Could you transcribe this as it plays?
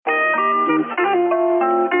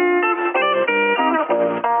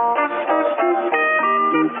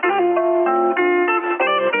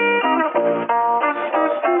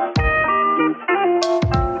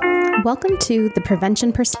Welcome to The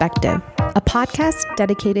Prevention Perspective, a podcast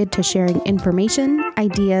dedicated to sharing information,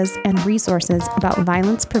 ideas, and resources about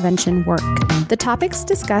violence prevention work. The topics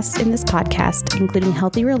discussed in this podcast, including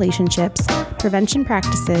healthy relationships, prevention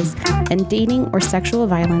practices, and dating or sexual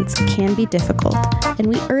violence, can be difficult, and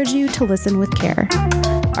we urge you to listen with care.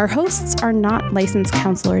 Our hosts are not licensed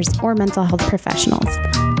counselors or mental health professionals.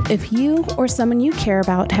 If you or someone you care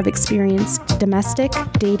about have experienced domestic,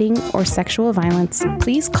 dating, or sexual violence,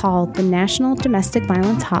 please call the National Domestic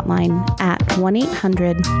Violence Hotline at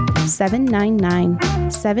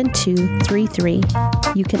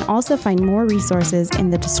 1-800-799-7233. You can also find more resources in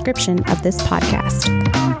the description of this podcast.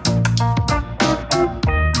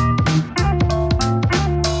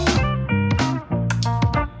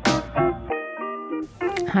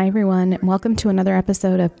 Hi, everyone, and welcome to another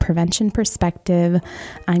episode of Prevention Perspective.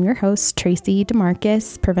 I'm your host, Tracy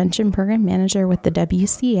DeMarcus, Prevention Program Manager with the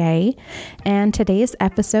WCA, and today's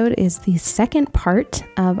episode is the second part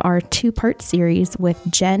of our two-part series with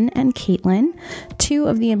Jen and Caitlin, two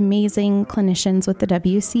of the amazing clinicians with the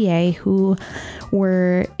WCA who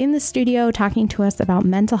were in the studio talking to us about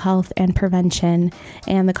mental health and prevention,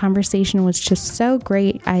 and the conversation was just so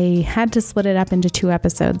great. I had to split it up into two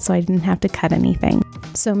episodes so I didn't have to cut anything.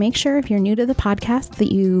 So make sure if you're new to the podcast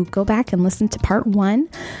that you go back and listen to part one.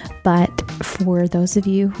 But for those of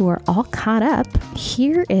you who are all caught up,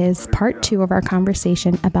 here is part two of our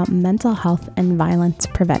conversation about mental health and violence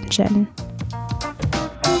prevention.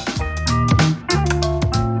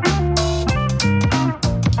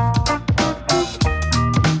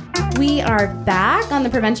 We are back on the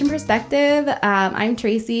Prevention Perspective. I'm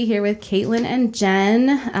Tracy here with Caitlin and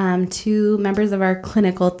Jen, two members of our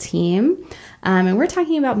clinical team. And we're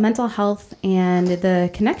talking about mental health and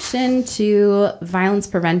the connection to violence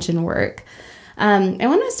prevention work. I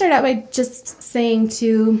want to start out by just saying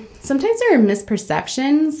sometimes there are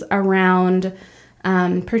misperceptions around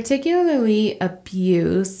particularly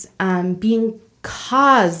abuse being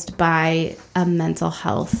caused by a mental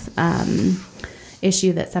health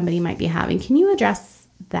issue that somebody might be having. Can you address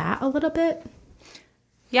that a little bit?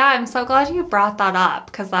 Yeah, I'm so glad you brought that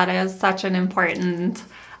up because that is such an important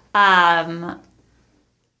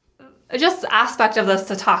just aspect of this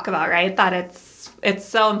to talk about, right? That it's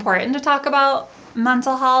so important to talk about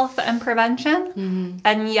mental health and prevention. Mm-hmm.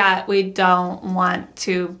 And yet we don't want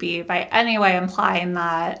to be by any way implying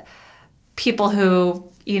that people who,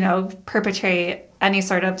 perpetrate any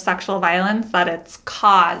sort of sexual violence, that it's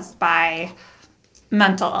caused by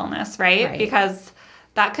mental illness, right? Because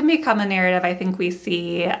that can become a narrative I think we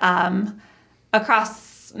see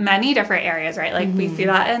across many different areas, right? Like we see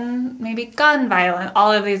that in maybe gun violence,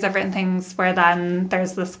 all of these different things where then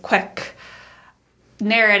there's this quick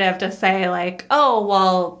narrative to say like, oh,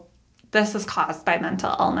 well, this is caused by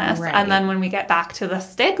mental illness. Right. And then when we get back to the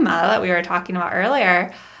stigma that we were talking about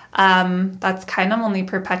earlier, that's kind of only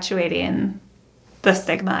perpetuating the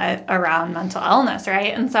stigma around mental illness,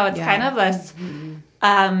 right? And so it's kind of this,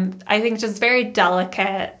 I think, just very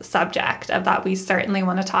delicate subject of that we certainly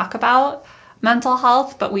want to talk about mental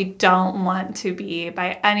health, but we don't want to be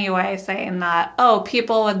by any way saying that, oh,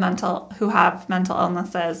 people with who have mental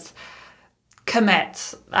illnesses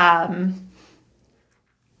commit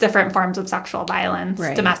different forms of sexual violence,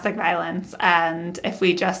 domestic violence, and if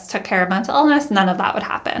we just took care of mental illness, none of that would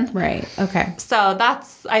happen. Right. Okay. So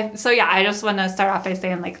I just want to start off by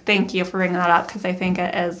saying like, thank you for bringing that up because I think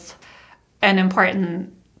it is an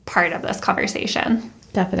important part of this conversation.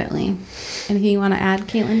 Definitely. Anything you want to add,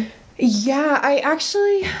 Caitlin? Yeah, I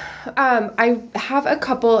actually, I have a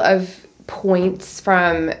couple of points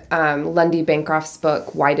from Lundy Bancroft's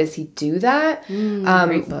book, Why Does He Do That?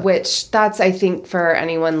 Great book. Which that's, I think, for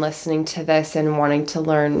anyone listening to this and wanting to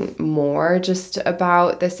learn more just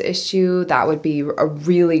about this issue, that would be a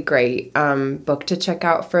really great book to check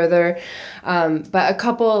out further. But a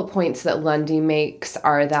couple points that Lundy makes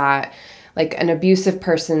are that like an abusive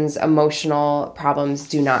person's emotional problems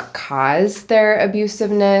do not cause their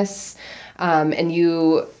abusiveness. And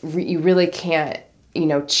you really can't,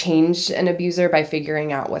 change an abuser by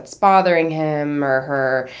figuring out what's bothering him or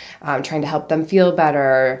her, trying to help them feel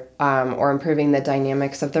better, or improving the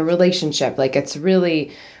dynamics of the relationship. Like it's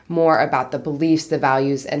really more about the beliefs, the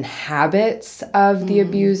values, and habits of the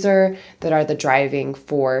abuser that are the driving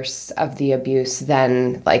force of the abuse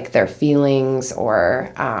than like their feelings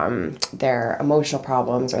or their emotional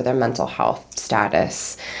problems or their mental health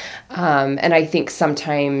status. And I think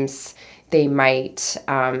sometimes they might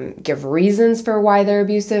give reasons for why they're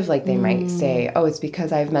abusive. Like they might say, oh, it's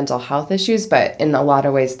because I have mental health issues. But in a lot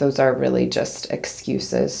of ways, those are really just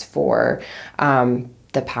excuses for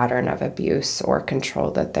the pattern of abuse or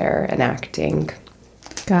control that they're enacting.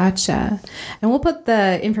 Gotcha. And we'll put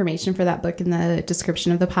the information for that book in the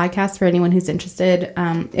description of the podcast for anyone who's interested.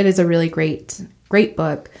 It is a really great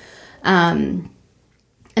book. And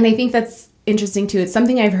I think that's interesting too. It's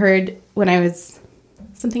something I heard when I was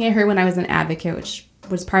an advocate, which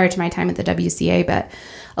was prior to my time at the WCA, but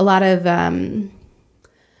a lot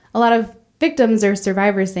of victims or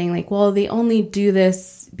survivors saying like, well, they only do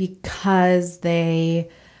this because they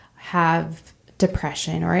have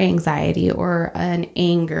depression or anxiety or an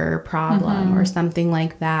anger problem or something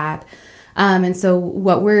like that. And so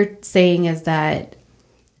what we're saying is that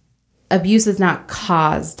abuse is not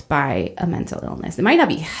caused by a mental illness. It might not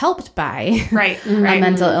be helped by a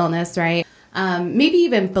mental illness, right? Maybe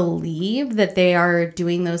even believe that they are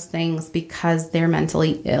doing those things because they're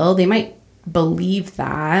mentally ill. They might believe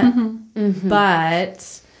that,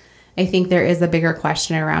 but I think there is a bigger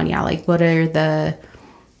question around, like what are the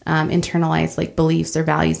internalized like beliefs or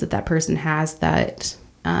values that person has that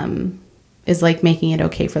is like making it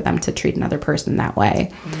okay for them to treat another person that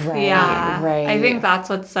way. Right. I think that's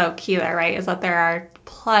what's so key there, right? Is that there are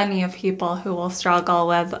plenty of people who will struggle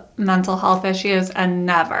with mental health issues and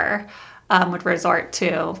never would resort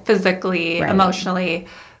to physically, emotionally,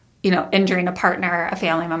 injuring a partner, a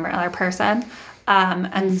family member, another person.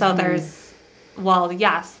 And so there's,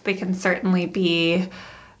 yes, they can certainly be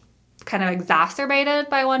kind of exacerbated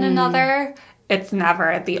by one another. It's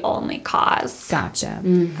never the only cause. Gotcha.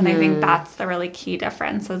 And I think that's the really key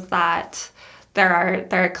difference is that there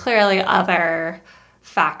are clearly other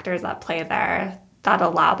factors at play there that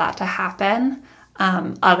allow that to happen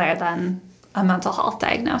other than a mental health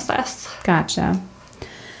diagnosis. Gotcha.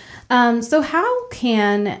 So how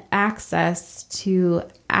can access to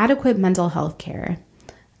adequate mental health care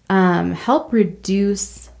help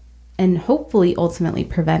reduce and hopefully ultimately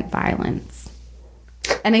prevent violence?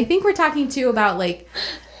 And I think we're talking too about like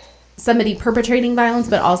somebody perpetrating violence,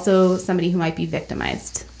 but also somebody who might be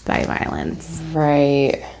victimized by violence.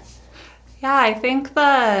 Right. Yeah, I think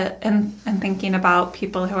in thinking about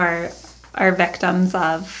people who are victims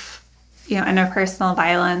of interpersonal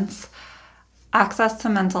violence, access to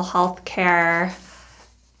mental health care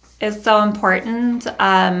is so important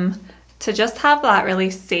to just have that really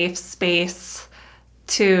safe space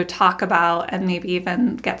to talk about and maybe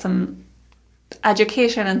even get some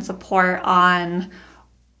education and support on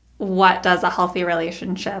what does a healthy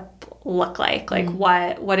relationship look like? Like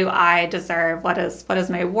what do I deserve? What is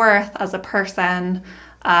my worth as a person?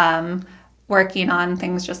 Working on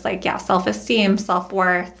things just like self-esteem,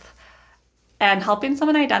 self-worth, and helping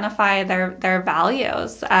someone identify their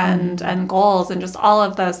values and goals and just all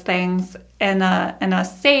of those things in a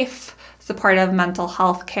safe, supportive mental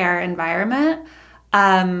health care environment.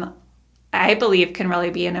 I believe can really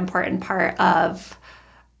be an important part of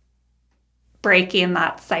breaking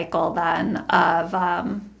that cycle then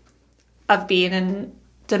of being in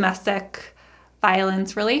domestic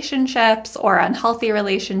violence relationships or unhealthy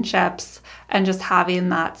relationships, and just having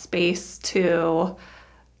that space to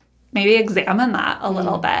maybe examine that a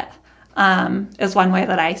little bit is one way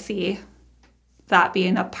that I see that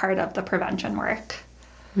being a part of the prevention work.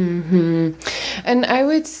 And I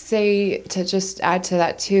would say, to just add to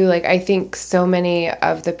that too, like I think so many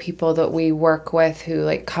of the people that we work with who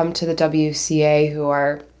like come to the WCA who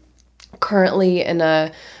are currently in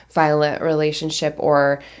a violent relationship,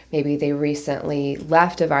 or maybe they recently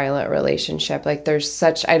left a violent relationship, like there's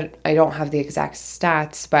such, I don't have the exact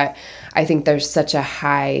stats, but I think there's such a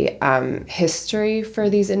high history for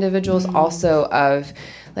these individuals also of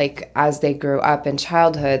like as they grew up in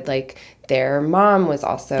childhood, like their mom was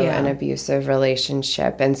also in an abusive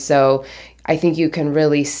relationship. And so I think you can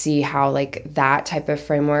really see how like that type of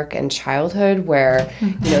framework in childhood where,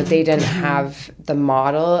 they didn't have the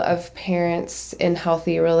model of parents in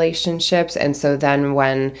healthy relationships. And so then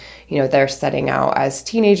when, they're setting out as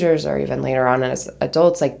teenagers or even later on as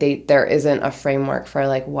adults, like there isn't a framework for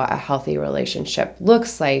like what a healthy relationship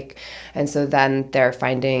looks like. And so then they're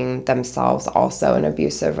finding themselves also in an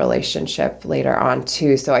abusive relationship later on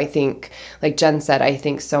too. So I think, like Jen said, I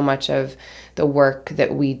think so much of the work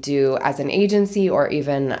that we do as an agency or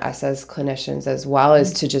even us as clinicians as well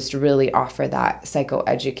is to just really offer that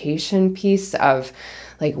psychoeducation piece of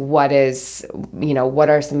like what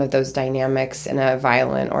are some of those dynamics in a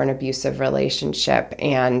violent or an abusive relationship.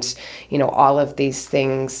 And, all of these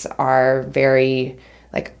things are very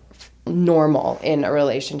like normal in a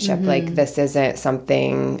relationship. Like, this isn't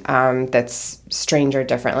something that's strange or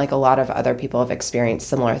different. Like, a lot of other people have experienced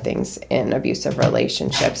similar things in abusive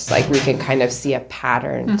relationships. Like, we can kind of see a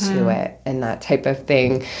pattern to it and that type of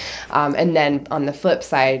thing. And then on the flip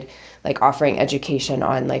side, like, offering education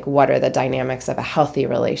on, like, what are the dynamics of a healthy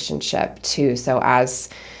relationship too. So as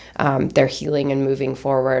they're healing and moving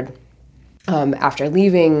forward, after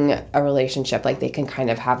leaving a relationship, like, they can kind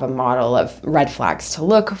of have a model of red flags to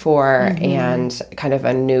look for and kind of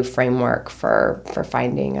a new framework for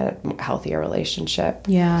finding a healthier relationship.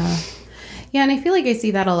 Yeah. Yeah. And I feel like I see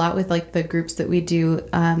that a lot with, like, the groups that we do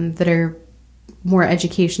that are more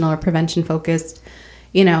educational or prevention focused.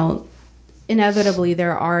 You know, inevitably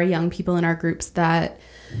there are young people in our groups that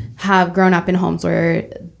have grown up in homes where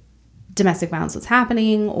domestic violence was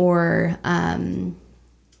happening, or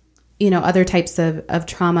you know, other types of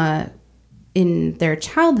trauma in their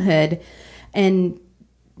childhood. And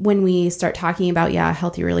when we start talking about,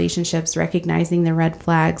 healthy relationships, recognizing the red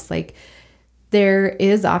flags, like, there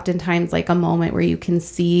is oftentimes, like, a moment where you can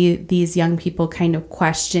see these young people kind of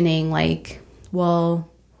questioning, like, well,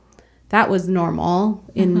 that was normal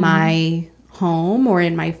in my home or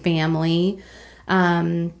in my family.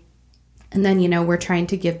 And then, you know, we're trying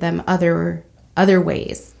to give them other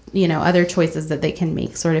ways, you know, other choices that they can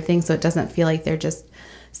make, sort of thing. So it doesn't feel like they're just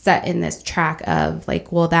set in this track of,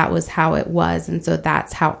 like, well, that was how it was, and so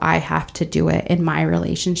that's how I have to do it in my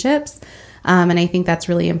relationships. And I think that's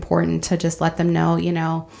really important to just let them know, you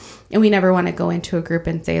know, and we never want to go into a group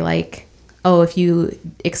and say, like, oh, if you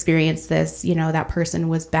experience this, you know, that person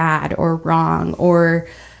was bad or wrong, or,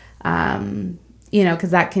 you know,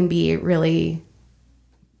 because that can be really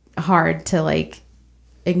hard to, like,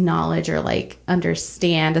 acknowledge or, like,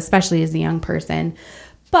 understand, especially as a young person.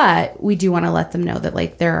 But we do want to let them know that,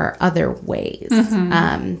 like, there are other ways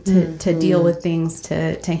to deal with things,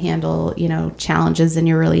 to handle, you know, challenges in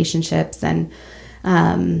your relationships. And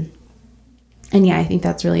yeah, I think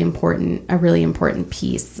that's really important, a really important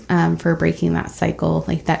piece for breaking that cycle,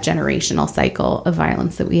 like that generational cycle of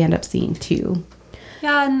violence that we end up seeing too.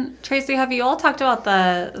 Yeah, and Tracy, have you all talked about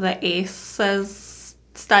the ACEs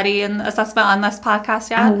study and assessment on this podcast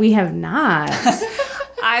yet? We have not.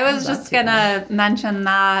 I was just going to mention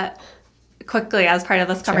that quickly as part of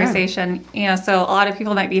this conversation. Sure. You know, so a lot of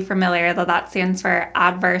people might be familiar that stands for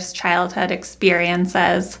adverse childhood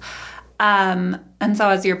experiences. And so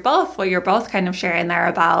as what you're both kind of sharing there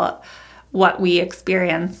about what we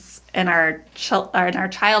experience in our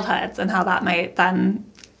childhoods and how that might then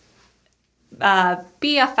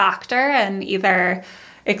be a factor in either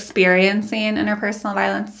experiencing interpersonal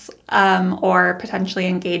violence or potentially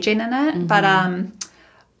engaging in it. But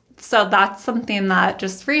so that's something that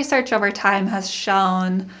just research over time has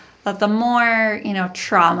shown that the more, you know,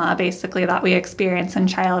 trauma basically that we experience in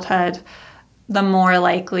childhood, the more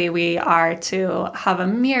likely we are to have a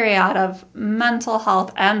myriad of mental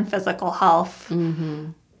health and physical health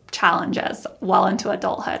challenges well into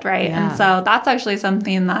adulthood, right? Yeah. And so that's actually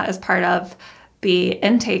something that is part of the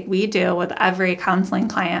intake we do with every counseling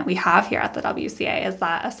client we have here at the WCA, is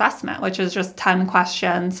that assessment, which is just 10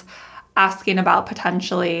 questions asking about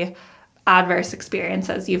potentially adverse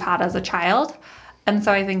experiences you've had as a child. And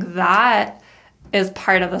so I think that is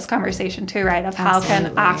part of this conversation too, right? Of how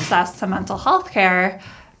can access to mental health care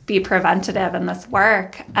be preventative in this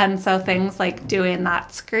work? And so things like doing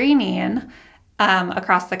that screening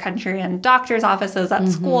across the country in doctors' offices, at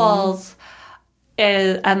schools,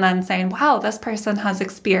 and then saying, wow, this person has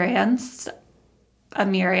experienced a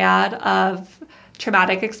myriad of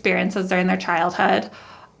traumatic experiences during their childhood.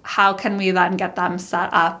 How can we then get them set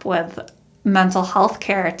up with mental health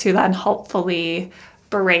care to then hopefully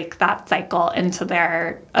break that cycle into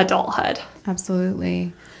their adulthood?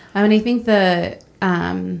 Absolutely. I mean, I think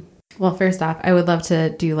well, first off, I would love to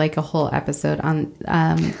do like a whole episode on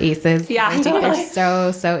ACEs. Yeah, I think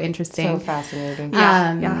they're so interesting. So fascinating.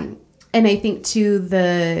 Yeah. And I think too,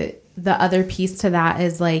 the other piece to that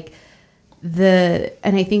is like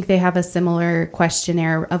and I think they have a similar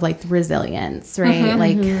questionnaire of like resilience,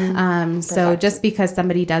 right? So just because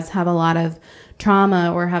somebody does have a lot of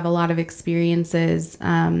trauma or have a lot of experiences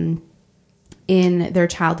in their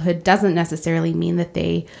childhood doesn't necessarily mean that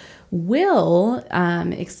they will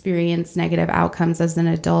experience negative outcomes as an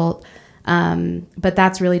adult. But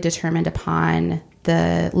that's really determined upon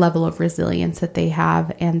the level of resilience that they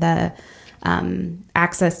have and the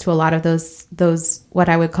access to a lot of those what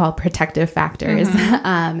I would call protective factors,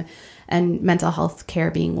 and mental health care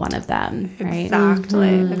being one of them. Right?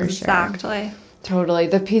 Exactly. Sure. Totally.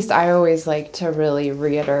 The piece I always like to really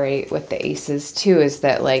reiterate with the ACEs too is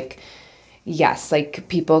that, like, yes, like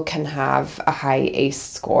people can have a high ACE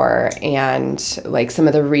score, and like some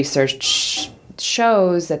of the research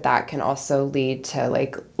shows that can also lead to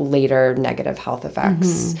like later negative health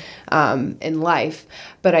effects in life.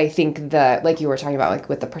 But I think that, like you were talking about, like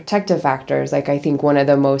with the protective factors, like I think one of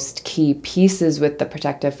the most key pieces with the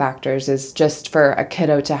protective factors is just for a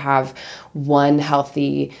kiddo to have one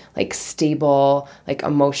healthy, like stable, like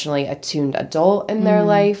emotionally attuned adult in their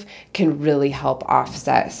life can really help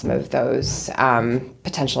offset some of those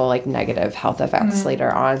potential like negative health effects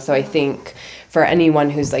later on. So I think for anyone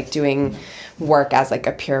who's like doing work as like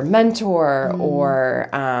a peer mentor or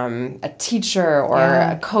a teacher or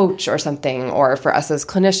a coach or something, or for us as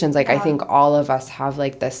clinicians, like I think all of us have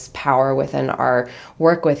like this power within our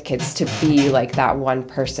work with kids to be like that one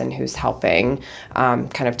person who's helping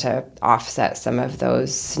kind of to offset some of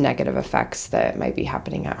those negative effects that might be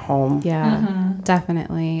happening at home. Yeah,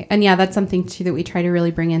 definitely. And yeah, that's something too that we try to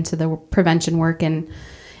really bring into the prevention work, and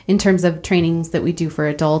in terms of trainings that we do for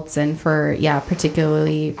adults and for,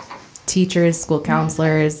 particularly teachers, school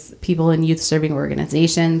counselors, people in youth serving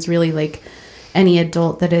organizations. Really, like any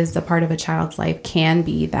adult that is a part of a child's life can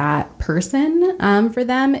be that person for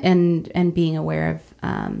them, and being aware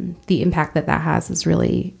of the impact that has is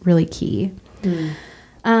really, really key.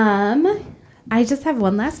 I just have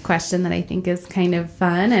one last question that I think is kind of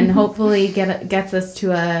fun and hopefully gets us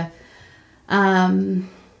to a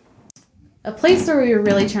place where we were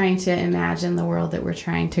really trying to imagine the world that we're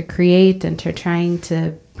trying to create and to trying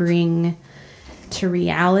to bring to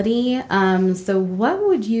reality. So what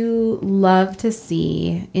would you love to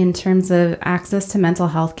see in terms of access to mental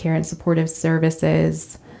health care and supportive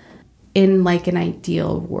services in like an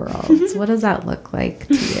ideal world? What does that look like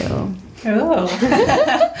to you? Oh.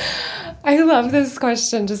 I love this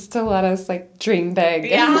question, just to let us like dream big.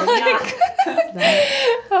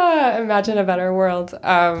 Imagine a better world.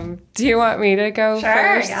 Do you want me to go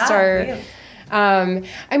first? Yeah,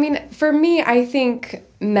 I mean, for me, I think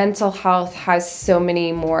mental health has so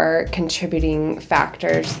many more contributing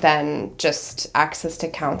factors than just access to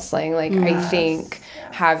counseling. Like, I think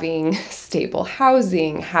having stable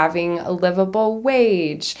housing, having a livable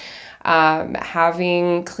wage,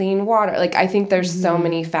 having clean water. Like, I think there's so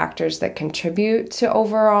many factors that contribute to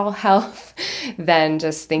overall health than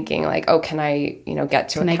just thinking like, oh, can I, get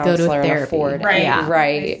to a counselor and afford? Right. Yeah.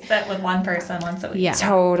 Right. Sit with one person once a week. Yeah.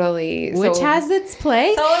 Totally. Which has its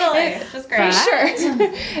place. Totally. It's just great. Sure.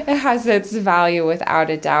 It has its value without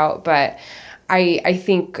a doubt, but I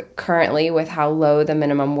think currently with how low the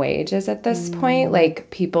minimum wage is at this point, like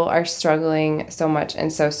people are struggling so much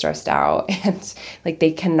and so stressed out, and like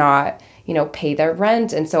they cannot, pay their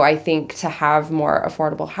rent. And so I think to have more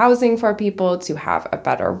affordable housing for people, to have a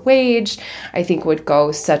better wage, I think would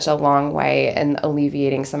go such a long way in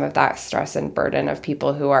alleviating some of that stress and burden of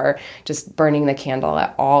people who are just burning the candle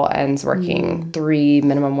at all ends, working 3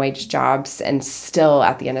 minimum wage jobs and still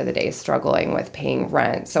at the end of the day struggling with paying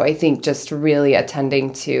rent. So I think just really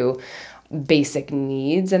attending to basic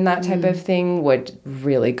needs and that type of thing would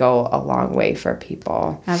really go a long way for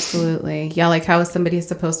people. Absolutely. Yeah, like how is somebody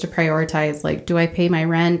supposed to prioritize, like, do I pay my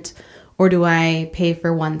rent or do I pay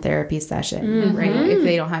for one therapy session, right? If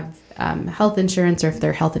they don't have health insurance, or if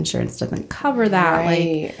their health insurance doesn't cover that,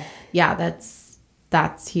 like, yeah,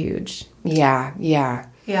 that's huge. Yeah.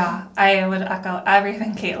 Yeah, I would echo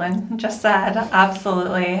everything Caitlin just said.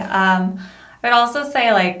 Absolutely. I would also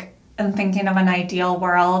say, like, in thinking of an ideal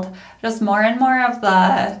world, just more and more of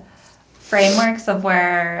the frameworks of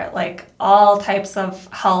where like all types of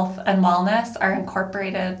health and wellness are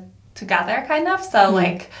incorporated together, kind of. So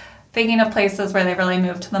like thinking of places where they really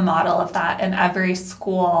moved to the model of that. In every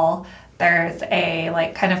school, there's a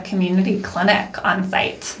like kind of community clinic on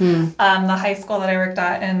site. The high school that I worked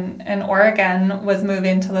at in Oregon was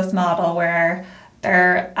moving to this model where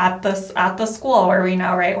they're at the school where we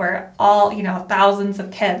know, right, where all, thousands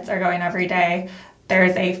of kids are going every day.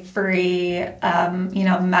 There's a free,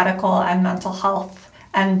 medical and mental health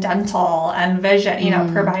and dental and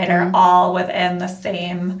vision, provider all within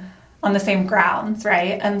on the same grounds,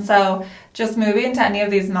 right? And so just moving to any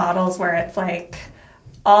of these models where it's like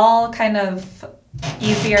all kind of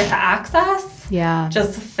easier to access. Yeah.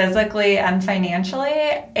 Just physically and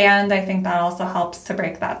financially. And I think that also helps to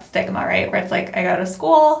break that stigma, right? Where it's like, I go to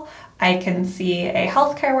school, I can see a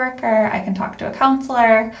healthcare worker, I can talk to a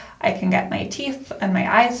counselor, I can get my teeth and my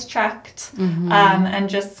eyes checked. And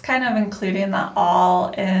just kind of including that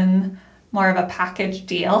all in more of a package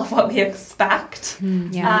deal of what we expect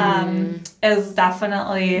is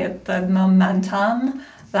definitely the momentum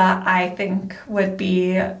that I think would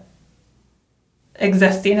be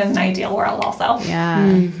existing in an ideal world also. Yeah.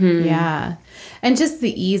 Yeah. And just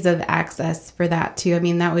the ease of access for that too. I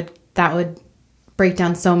mean, that would break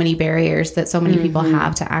down so many barriers that so many people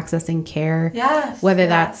have to accessing care. Yes. Whether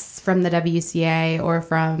that's from the WCA or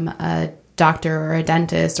from a doctor or a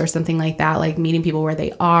dentist or something like that, like meeting people where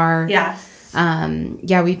they are. Yes.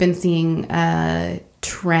 Yeah, we've been seeing a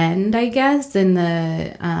trend, I guess, in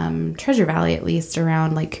the Treasure Valley, at least,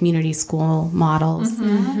 around like community school models,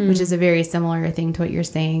 which is a very similar thing to what you're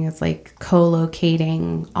saying. It's like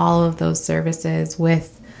co-locating all of those services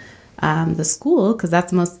with the school, because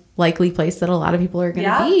that's the most likely place that a lot of people are going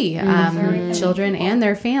to be, children and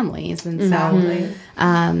their families. And so,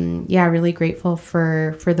 really grateful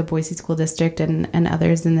for the Boise School District and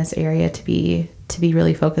others in this area to be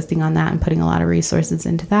really focusing on that and putting a lot of resources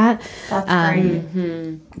into that. That's great.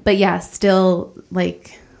 But yeah, still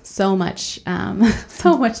like so much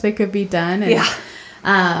that could be done.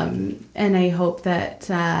 And, and I hope that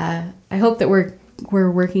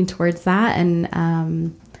we're working towards that.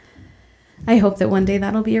 And, I hope that one day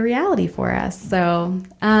that'll be a reality for us. So,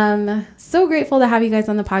 so grateful to have you guys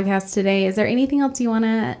on the podcast today. Is there anything else you want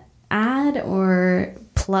to add or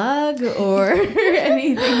plug or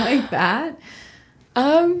anything like that?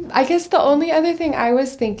 I guess the only other thing I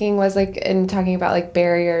was thinking was like in talking about like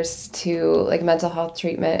barriers to like mental health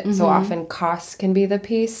treatment. So often cost can be the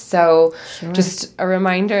piece. So just a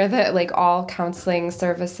reminder that like all counseling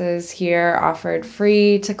services here are offered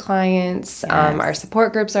free to clients. Our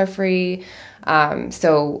support groups are free.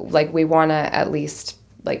 So like we want to at least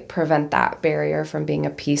like prevent that barrier from being a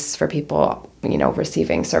piece for people,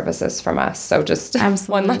 receiving services from us. So just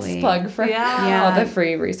one last plug for all the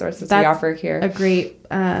free resources we offer here. A great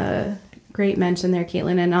mention there,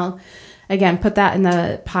 Caitlin. And I'll again put that in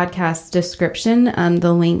the podcast description,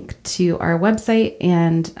 the link to our website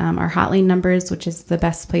and our hotline numbers, which is the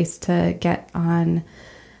best place to get on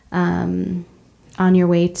your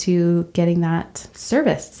way to getting that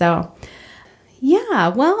service. So yeah,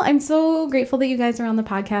 well, I'm so grateful that you guys are on the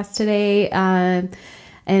podcast today, and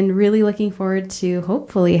really looking forward to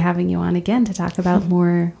hopefully having you on again to talk about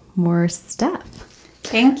more stuff.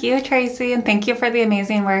 Thank you, Tracy, and thank you for the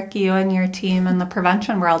amazing work you and your team in the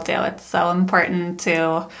prevention world do. It's so important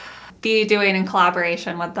to be doing in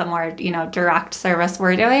collaboration with the more, direct service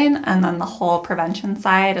we're doing, and then the whole prevention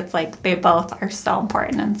side. It's like they both are so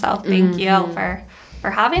important, and so thank you for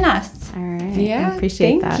having us. All right, yeah, I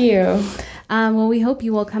appreciate that. Thank you. Well, we hope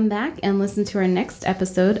you will come back and listen to our next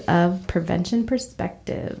episode of Prevention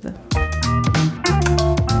Perspective.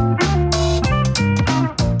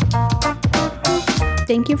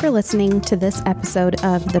 Thank you for listening to this episode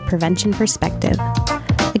of The Prevention Perspective.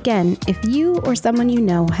 Again, if you or someone you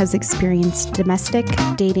know has experienced domestic,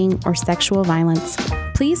 dating, or sexual violence,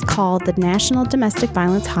 please call the National Domestic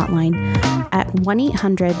Violence Hotline at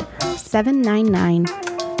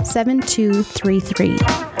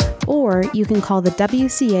 1-800-799-7233. Or you can call the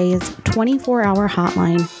WCA's 24-hour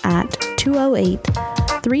hotline at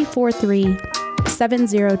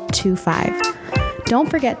 208-343-7025. Don't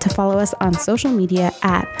forget to follow us on social media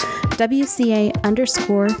at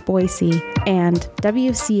WCA_Boise and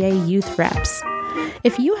WCA Youth Reps.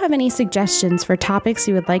 If you have any suggestions for topics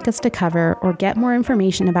you would like us to cover or get more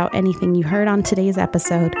information about anything you heard on today's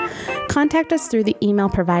episode, contact us through the email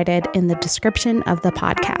provided in the description of the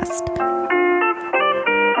podcast.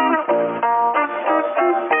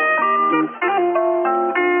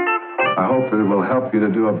 I hope that it will help you to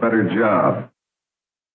do a better job.